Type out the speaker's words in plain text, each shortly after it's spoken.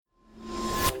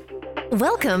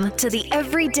Welcome to the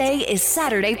Everyday is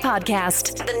Saturday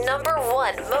podcast, the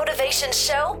 #1 motivation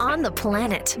show on the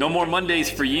planet. No more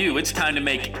Mondays for you. It's time to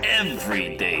make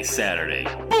every day Saturday.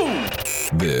 Boom!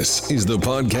 This is the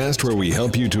podcast where we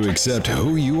help you to accept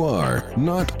who you are,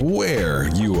 not where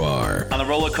you are. On the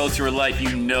roller coaster of life,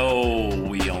 you know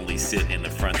we only sit in the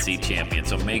front seat, champion.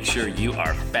 So make sure you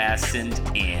are fastened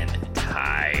in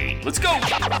tight. Let's go!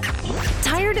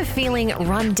 Tired of feeling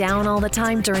run down all the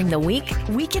time during the week?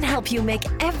 We can help you make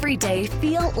every day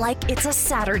feel like it's a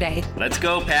Saturday. Let's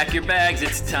go, pack your bags.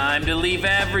 It's time to leave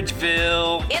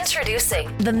Averageville.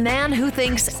 Introducing the man who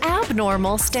thinks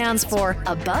abnormal stands for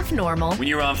above normal. When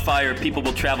you're on fire, people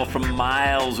will travel from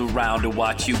miles around to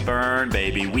watch you burn,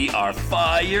 baby. We are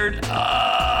fired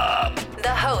up. The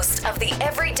host of the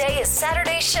Everyday is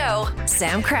Saturday show,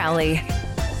 Sam Crowley.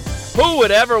 Who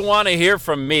would ever want to hear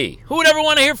from me? Who would ever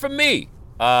want to hear from me?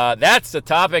 That's the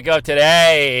topic of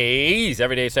today's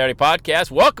Everyday Saturday podcast.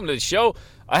 Welcome to the show.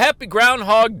 A happy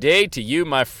Groundhog Day to you,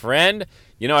 my friend.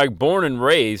 You know, I'm born and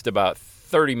raised about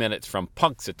 30 minutes from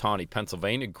Punxsutawney,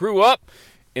 Pennsylvania. Grew up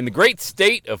in the great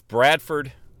state of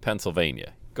Bradford,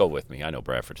 Pennsylvania. Go with me. I know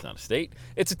Bradford's not a state.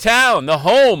 It's a town, the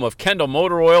home of Kendall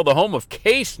Motor Oil, the home of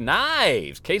Case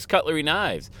Knives, Case Cutlery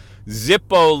Knives,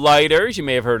 Zippo Lighters. You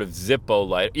may have heard of Zippo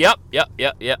Lighters.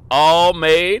 Yep. All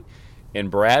made in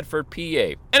Bradford,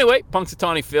 PA. Anyway,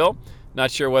 Punxsutawney Phil.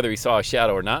 Not sure whether he saw a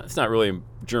shadow or not. It's not really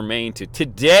germane to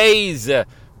today's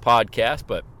podcast,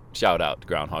 but shout out to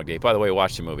Groundhog Day. By the way,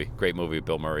 watch the movie. Great movie with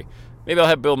Bill Murray. Maybe I'll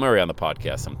have Bill Murray on the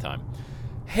podcast sometime.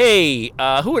 Hey,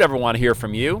 who would ever want to hear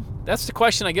from you? That's the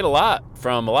question I get a lot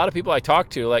from a lot of people I talk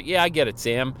to. Like, yeah, I get it,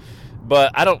 Sam,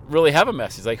 but I don't really have a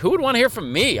message. Like, who would want to hear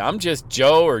from me? I'm just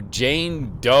Joe or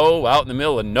Jane Doe out in the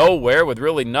middle of nowhere with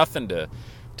really nothing to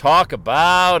talk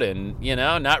about and, you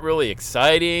know, not really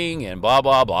exciting and blah,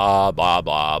 blah, blah, blah,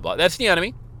 blah, blah. That's the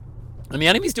enemy. And the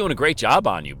enemy's doing a great job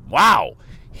on you. Wow.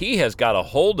 He has got a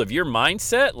hold of your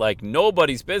mindset like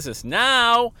nobody's business.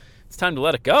 Now it's time to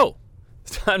let it go.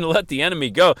 It's time to let the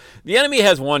enemy go. The enemy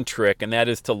has one trick, and that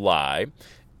is to lie.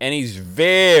 And he's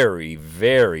very,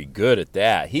 very good at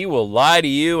that. He will lie to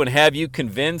you and have you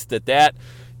convinced that that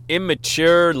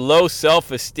immature, low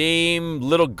self-esteem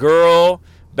little girl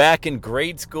back in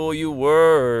grade school you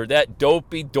were, or that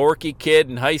dopey, dorky kid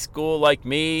in high school like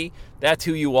me, that's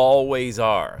who you always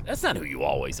are. That's not who you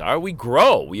always are. We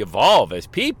grow. We evolve as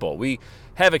people. We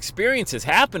have experiences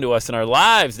happen to us in our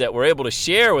lives that we're able to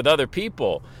share with other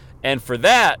people. And for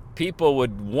that, people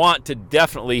would want to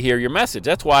definitely hear your message.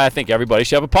 That's why I think everybody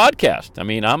should have a podcast. I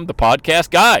mean, I'm the podcast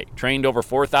guy. Trained over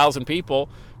 4,000 people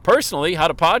personally how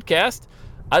to podcast.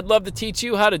 I'd love to teach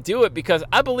you how to do it because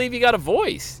I believe you got a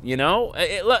voice, you know.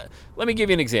 Let me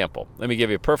give you an example. Let me give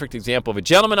you a perfect example of a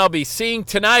gentleman I'll be seeing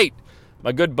tonight,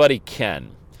 my good buddy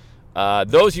Ken.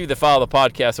 Those of you that follow the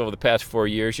podcast over the past 4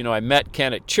 years, you know I met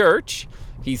Ken at church.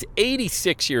 He's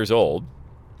 86 years old.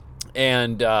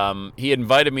 And he had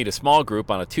invited me to small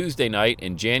group on a Tuesday night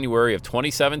in January of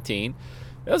 2017.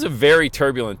 That was a very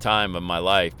turbulent time of my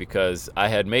life because I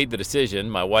had made the decision,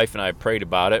 my wife and I prayed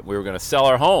about it, we were going to sell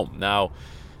our home. Now,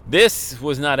 this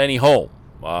was not any home.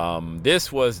 This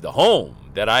was the home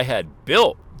that I had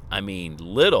built. I mean,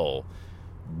 little,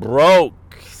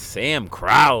 broke Sam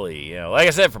Crowley, you know, like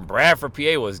I said, from Bradford,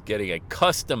 PA, was getting a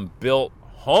custom-built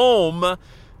home,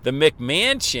 the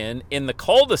McMansion in the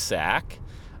cul-de-sac,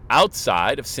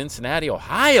 outside of Cincinnati,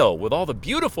 Ohio, with all the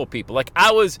beautiful people. Like,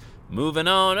 I was moving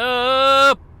on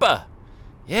up.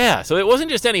 Yeah, so it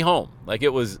wasn't just any home. Like,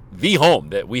 it was the home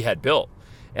that we had built.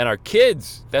 And our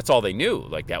kids, that's all they knew.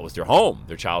 Like, that was their home,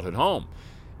 their childhood home.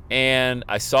 And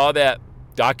I saw that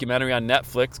documentary on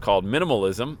Netflix called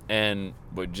Minimalism, and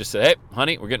we just said, hey,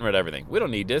 honey, we're getting rid of everything. We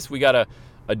don't need this. We got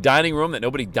a dining room that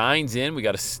nobody dines in. We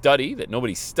got a study that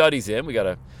nobody studies in. We got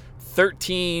a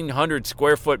 1,300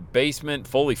 square foot basement,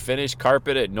 fully finished,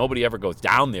 carpeted. Nobody ever goes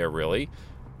down there, really.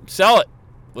 Sell it.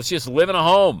 Let's just live in a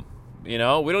home. You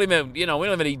know, we don't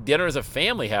even eat dinner as a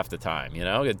family half the time. You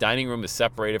know, the dining room is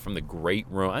separated from the great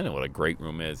room. I know what a great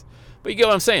room is, but you get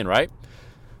what I'm saying, right?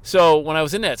 So when I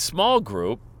was in that small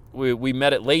group, we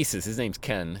met at Lace's. His name's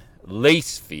Ken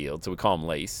Lacefield, so we call him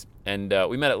Lace. And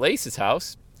we met at Lace's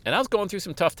house. And I was going through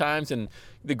some tough times, and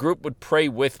the group would pray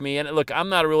with me. And look, I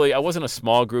wasn't a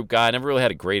small group guy. I never really had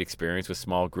a great experience with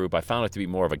small group. I found it to be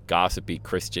more of a gossipy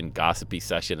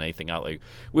session than anything else. Like,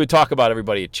 we would talk about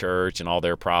everybody at church and all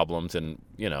their problems, and,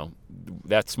 you know,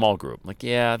 that small group. Like,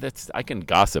 yeah, I can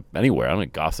gossip anywhere. I'm going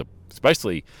to gossip,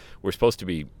 especially we're supposed to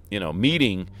be, you know,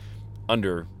 meeting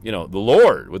under, you know,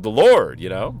 with the Lord, you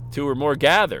know, 2 or more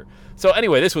gather. So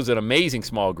anyway, this was an amazing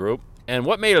small group. And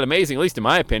what made it amazing, at least in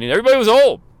my opinion, everybody was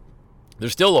old. They're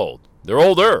still old. They're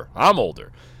older. I'm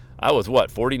older. I was,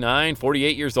 49,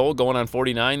 48 years old, going on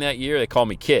 49 that year. They called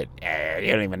me kid. You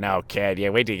don't even know, kid. Yeah,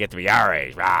 wait till you get to be our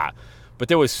age. Rah. But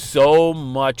there was so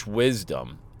much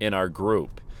wisdom in our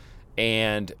group.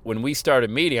 And when we started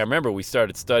meeting, I remember we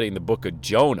started studying the book of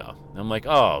Jonah. I'm like,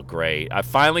 oh, great. I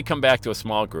finally come back to a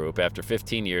small group after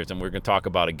 15 years, and we're going to talk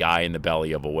about a guy in the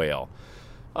belly of a whale.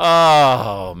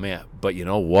 Oh, man. But you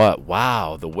know what?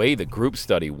 Wow, the way the group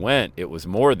study went, it was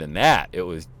more than that. It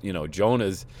was,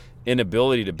 Jonah's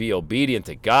inability to be obedient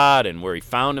to God and where he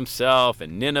found himself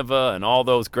and Nineveh and all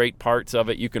those great parts of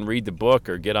it. You can read the book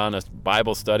or get on a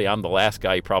Bible study. I'm the last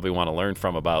guy you probably want to learn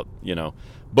from about,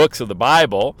 books of the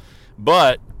Bible.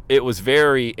 But it was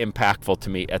very impactful to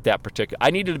me at that particular. I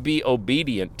needed to be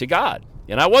obedient to God.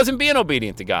 And I wasn't being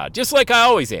obedient to God, just like I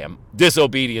always am,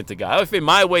 disobedient to God. I think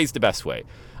my way's the best way.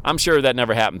 I'm sure that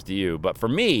never happens to you. But for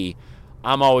me,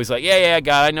 I'm always like, yeah,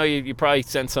 God, I know you probably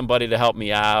sent somebody to help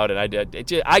me out. And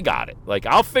I got it. Like,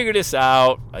 I'll figure this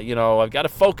out. I've got to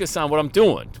focus on what I'm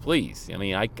doing, please. I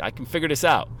mean, I can figure this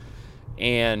out.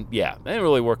 And, yeah, that didn't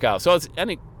really work out. So I was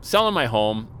selling my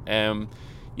home. And,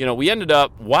 we ended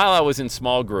up, while I was in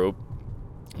small group,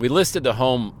 we listed the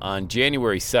home on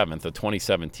January 7th of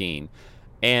 2017.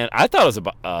 And I thought it was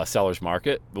a seller's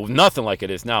market, but nothing like it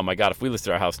is now. My God, if we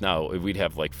listed our house now, we'd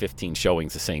have like 15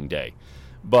 showings the same day.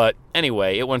 But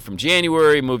anyway, it went from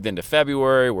January, moved into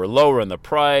February. We're lowering the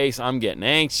price. I'm getting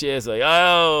anxious. Like,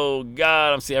 oh,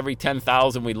 God, I'm seeing every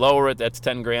 10,000 we lower it. That's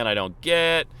 10 grand I don't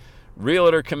get.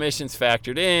 Realtor commissions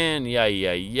factored in.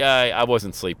 Yeah. I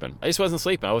wasn't sleeping. I just wasn't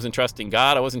sleeping. I wasn't trusting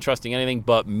God. I wasn't trusting anything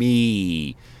but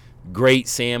me. Great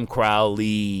Sam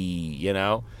Crowley,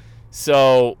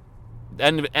 So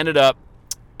ended up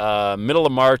middle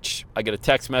of March, I get a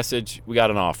text message. We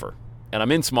got an offer. And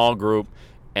I'm in small group.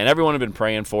 And everyone had been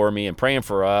praying for me and praying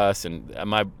for us. And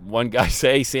my one guy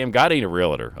say, hey, Sam, God ain't a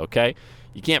realtor, okay?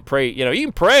 You can't pray. You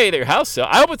can pray that your house sells.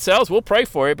 I hope it sells. We'll pray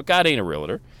for you, but God ain't a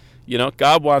realtor.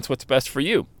 God wants what's best for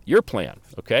you, your plan,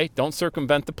 okay? Don't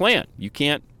circumvent the plan. You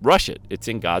can't rush it. It's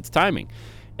in God's timing.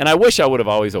 And I wish I would have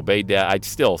always obeyed that. I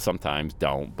still sometimes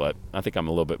don't, but I think I'm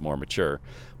a little bit more mature.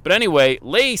 But anyway,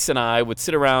 Lace and I would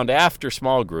sit around after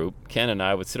small group. Ken and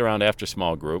I would sit around after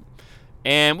small group.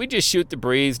 And we just shoot the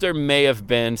breeze. There may have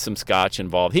been some scotch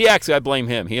involved. I blame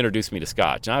him. He introduced me to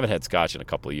scotch. And I haven't had scotch in a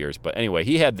couple of years. But anyway,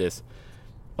 he had this,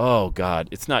 oh, God,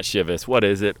 it's not Chivas. What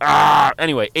is it?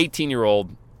 Anyway,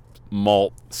 18-year-old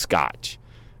malt scotch.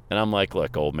 And I'm like,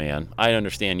 look, old man, I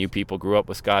understand you people grew up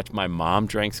with scotch. My mom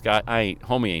drank scotch.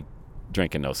 Homie ain't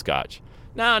drinking no scotch.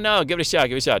 No, give it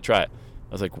a shot. Try it.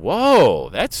 I was like, whoa,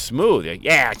 that's smooth.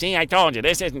 Yeah, see, I told you,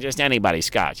 this isn't just anybody's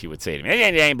scotch, he would say to me. It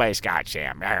ain't anybody's scotch,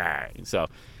 Sam. So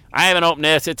I haven't opened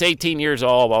this. It's 18 years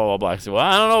old, blah, blah, blah. I said, well,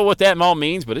 I don't know what that all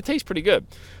means, but it tastes pretty good.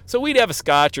 So we'd have a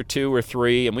scotch or two or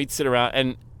three, and we'd sit around.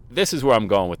 And this is where I'm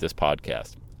going with this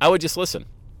podcast. I would just listen.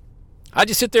 I'd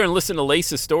just sit there and listen to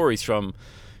Lace's stories from,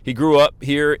 he grew up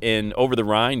here in Over the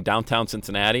Rhine, downtown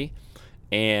Cincinnati.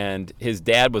 And his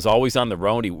dad was always on the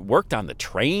road. He worked on the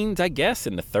trains, I guess,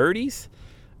 in the 30s.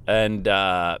 And,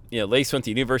 Lace went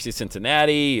to the University of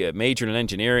Cincinnati, majored in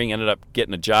engineering, ended up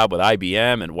getting a job with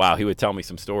IBM. And, wow, he would tell me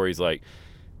some stories like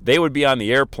they would be on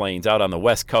the airplanes out on the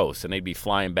West Coast, and they'd be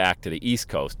flying back to the East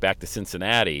Coast, back to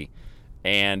Cincinnati.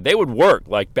 And they would work.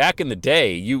 Like back in the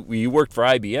day, you worked for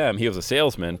IBM. He was a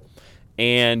salesman.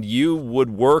 And you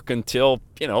would work until,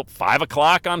 5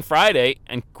 o'clock on Friday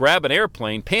and grab an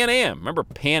airplane, Pan Am. Remember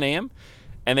Pan Am?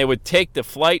 And they would take the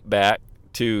flight back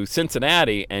to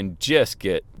Cincinnati and just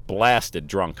get blasted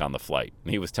drunk on the flight.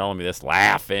 And he was telling me this,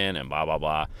 laughing and blah, blah,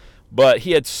 blah. But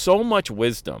he had so much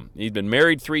wisdom. He'd been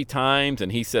married 3 times,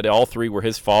 and he said all 3 were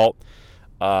his fault.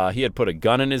 He had put a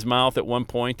gun in his mouth at one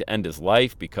point to end his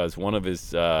life because one of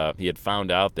his, he had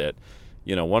found out that,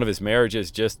 one of his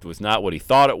marriages just was not what he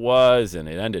thought it was, and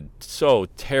it ended so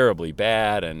terribly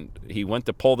bad. And he went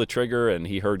to pull the trigger, and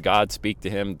he heard God speak to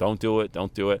him, don't do it.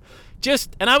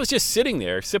 And I was just sitting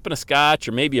there sipping a scotch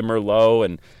or maybe a Merlot,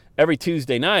 and every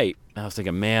Tuesday night, I was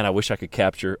thinking, man, I wish I could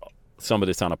capture some of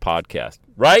this on a podcast,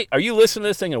 right? Are you listening to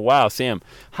this thinking, wow, Sam,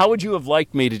 how would you have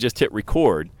liked me to just hit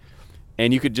record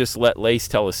and you could just let Lace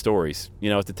tell his stories?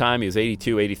 At the time he was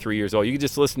 82, 83 years old. You could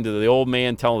just listen to the old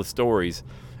man tell his stories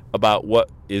about what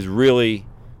is really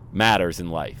matters in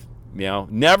life.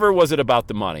 Never was it about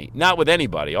the money. Not with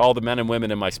anybody. All the men and women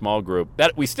in my small group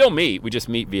that we still meet. We just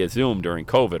meet via Zoom during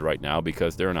COVID right now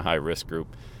because they're in a high risk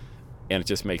group, and it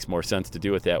just makes more sense to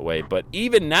do it that way. But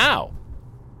even now,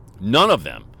 none of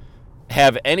them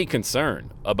have any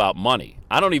concern about money.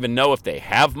 I don't even know if they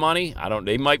have money.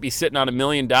 They might be sitting on $1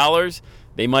 million.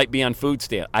 They might be on food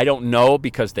stamps. I don't know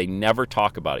because they never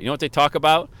talk about it. You know what they talk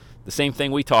about? the same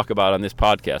thing we talk about on this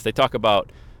podcast. They talk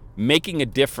about making a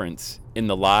difference in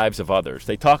the lives of others.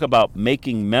 They talk about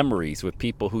making memories with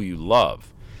people who you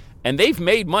love. And they've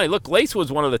made money. Look, Lace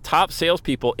was one of the top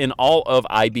salespeople in all of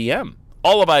IBM.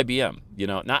 All of IBM.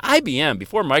 Now IBM,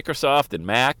 before Microsoft and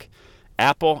Mac,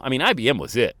 Apple, IBM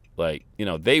was it.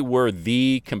 They were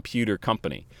the computer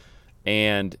company.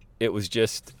 And it was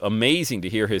just amazing to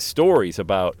hear his stories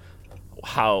about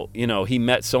how, he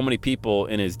met so many people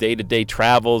in his day-to-day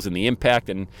travels and the impact.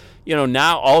 And,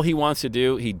 now all he wants to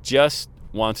do, he just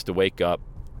wants to wake up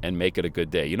and make it a good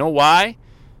day. You know why?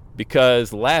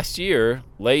 Because last year,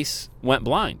 Lace went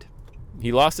blind.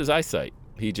 He lost his eyesight.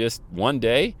 One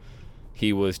day,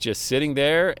 he was just sitting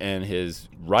there and his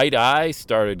right eye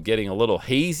started getting a little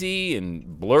hazy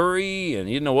and blurry and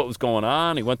he didn't know what was going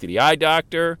on. He went to the eye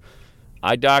doctor.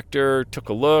 Eye doctor took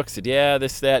a look, said, yeah,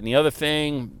 this, that, and the other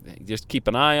thing. Just keep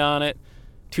an eye on it.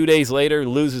 2 days later,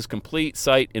 loses complete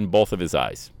sight in both of his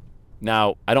eyes.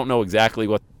 Now, I don't know exactly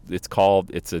what it's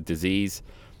called. It's a disease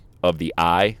of the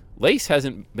eye. Lace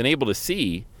hasn't been able to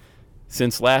see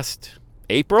since last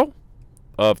April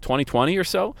of 2020 or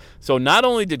so. So not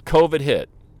only did COVID hit,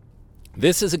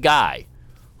 this is a guy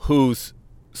whose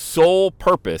sole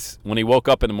purpose when he woke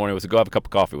up in the morning was to go have a cup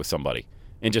of coffee with somebody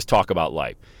and just talk about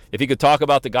life. If he could talk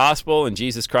about the gospel and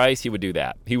Jesus Christ, he would do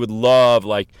that. He would love,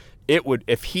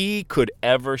 if he could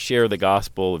ever share the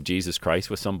gospel of Jesus Christ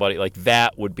with somebody,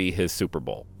 that would be his Super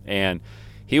Bowl. And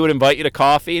he would invite you to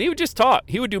coffee, and he would just talk.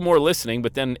 He would do more listening,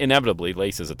 but then inevitably,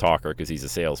 Lace is a talker because he's a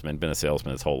salesman, been a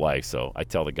salesman his whole life. So I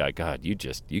tell the guy, God,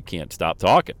 you can't stop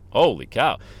talking. Holy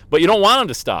cow. But you don't want him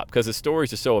to stop because his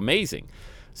stories are so amazing.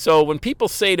 So when people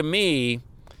say to me,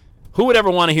 who would ever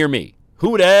want to hear me? Who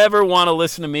would ever want to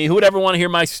listen to me? Who would ever want to hear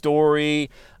my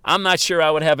story? I'm not sure I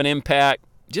would have an impact.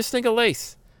 Just think of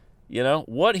Lace.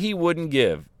 What he wouldn't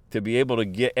give to be able to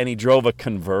get, and he drove a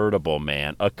convertible,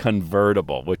 man, a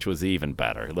convertible, which was even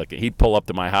better. Look, he'd pull up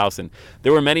to my house, and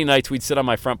there were many nights we'd sit on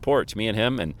my front porch, me and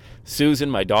him, and Susan,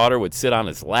 my daughter, would sit on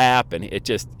his lap, and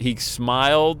he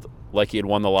smiled like he had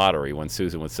won the lottery when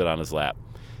Susan would sit on his lap.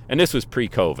 And this was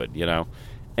pre-COVID,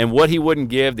 And what he wouldn't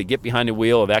give to get behind the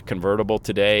wheel of that convertible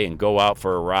today and go out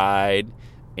for a ride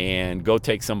and go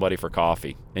take somebody for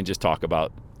coffee and just talk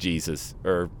about Jesus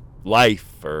or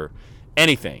life or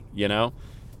anything,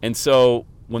 And so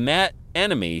when that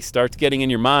enemy starts getting in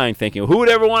your mind thinking, who would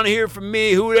ever want to hear from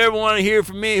me? Who would ever want to hear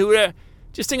from me?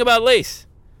 Just think about Lace.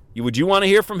 Would you want to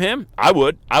hear from him? I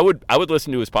would. I would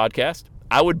listen to his podcast.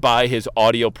 I would buy his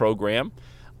audio program.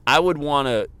 I would want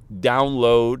to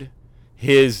download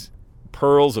his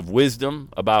pearls of wisdom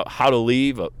about how to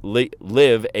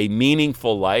live a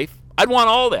meaningful life. I'd want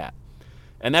all that.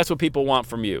 And that's what people want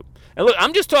from you. And look,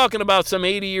 I'm just talking about some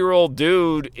 80-year-old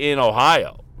dude in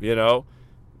Ohio,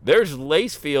 There's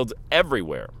Lace fields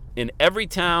everywhere, in every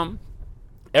town,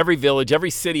 every village,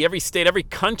 every city, every state, every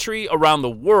country around the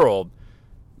world,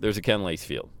 there's a Ken Lace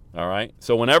field, all right?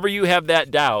 So whenever you have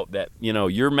that doubt that,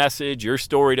 your message, your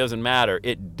story doesn't matter,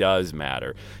 it does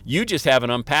matter. You just haven't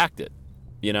unpacked it.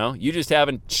 You just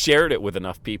haven't shared it with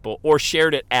enough people or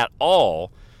shared it at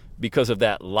all because of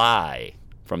that lie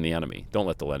from the enemy. Don't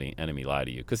let the enemy lie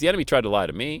to you, because the enemy tried to lie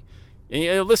to me.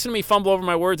 And listen to me fumble over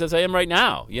my words as I am right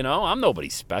now. I'm nobody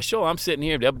special. I'm sitting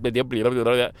here.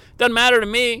 Doesn't matter to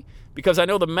me because I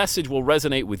know the message will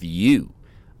resonate with you.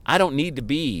 I don't need to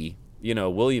be,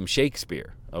 William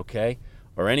Shakespeare, okay,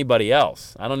 or anybody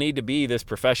else. I don't need to be this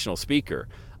professional speaker.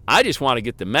 I just want to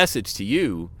get the message to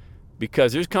you.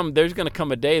 Because there's going to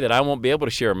come a day that I won't be able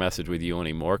to share a message with you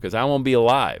anymore because I won't be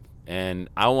alive. And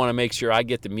I want to make sure I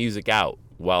get the music out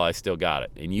while I still got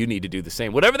it. And you need to do the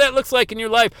same. Whatever that looks like in your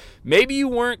life. Maybe you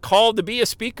weren't called to be a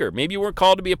speaker. Maybe you weren't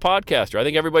called to be a podcaster. I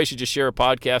think everybody should just share a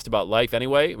podcast about life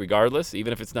anyway, regardless,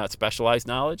 even if it's not specialized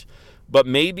knowledge. But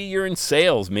maybe you're in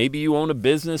sales. Maybe you own a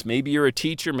business. Maybe you're a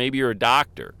teacher. Maybe you're a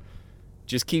doctor.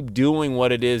 Just keep doing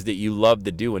what it is that you love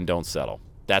to do and don't settle.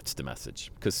 That's the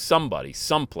message, because somebody,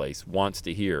 someplace wants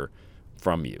to hear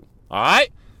from you. All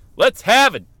right? Let's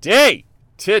have a day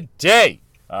today.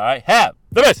 All right? Have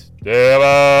the best day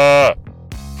ever.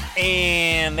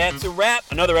 And that's a wrap.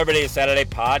 Another Everyday is Saturday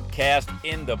podcast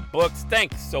in the books.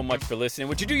 Thanks so much for listening.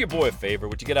 Would you do your boy a favor?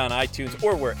 Would you get on iTunes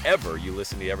or wherever you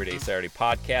listen to the Everyday Saturday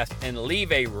podcast and leave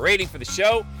a rating for the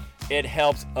show? It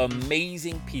helps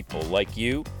amazing people like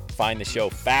you find the show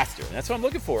faster. And that's what I'm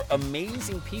looking for,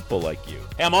 amazing people like you.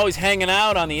 Hey, I'm always hanging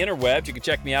out on the interwebs. You can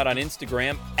check me out on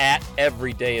Instagram at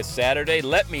Everyday is Saturday.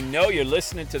 Let me know you're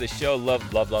listening to the show.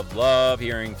 Love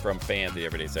hearing from fans of the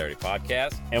Everyday Saturday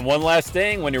podcast. And one last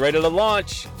thing, when you're ready to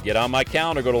launch, get on my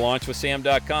calendar, go to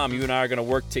launchwithsam.com. You and I are going to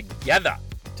work together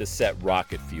to set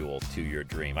rocket fuel to your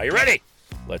dream. Are you ready?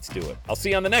 Let's do it. I'll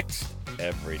see you on the next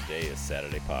Every Day is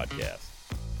Saturday podcast.